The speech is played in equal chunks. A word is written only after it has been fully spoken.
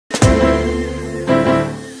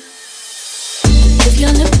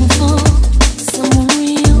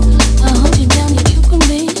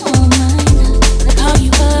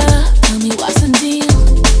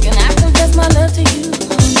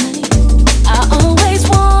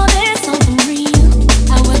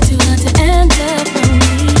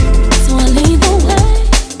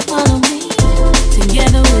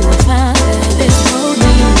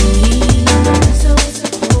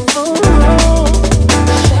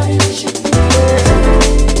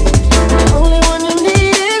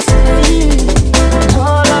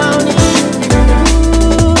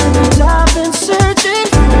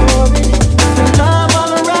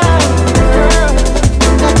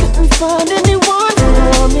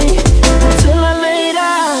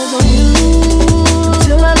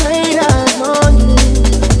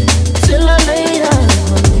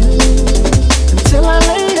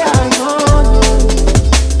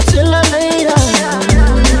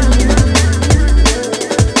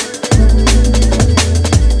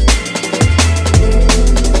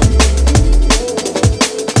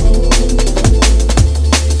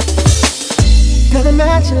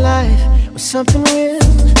Imagine life was something real.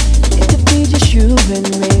 It could be just you and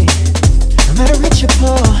me. No matter rich or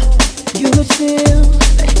poor, you would feel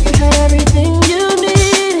like you had everything you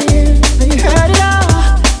needed. But you heard it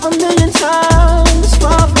all a million times.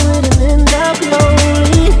 Fall for it and end up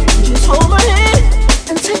lonely. Just hold my hand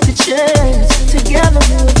and take the chance. Together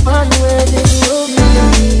we'll find where this will be.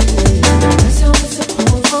 That's how it's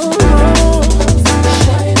supposed to roll.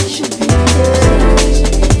 Shawty, we should be there.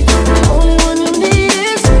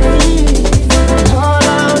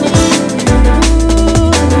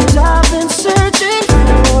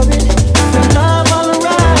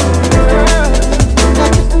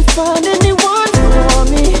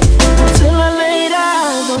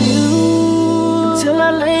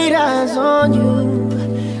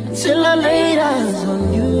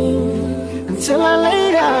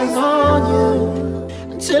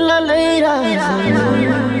 Until I laid eyes on you.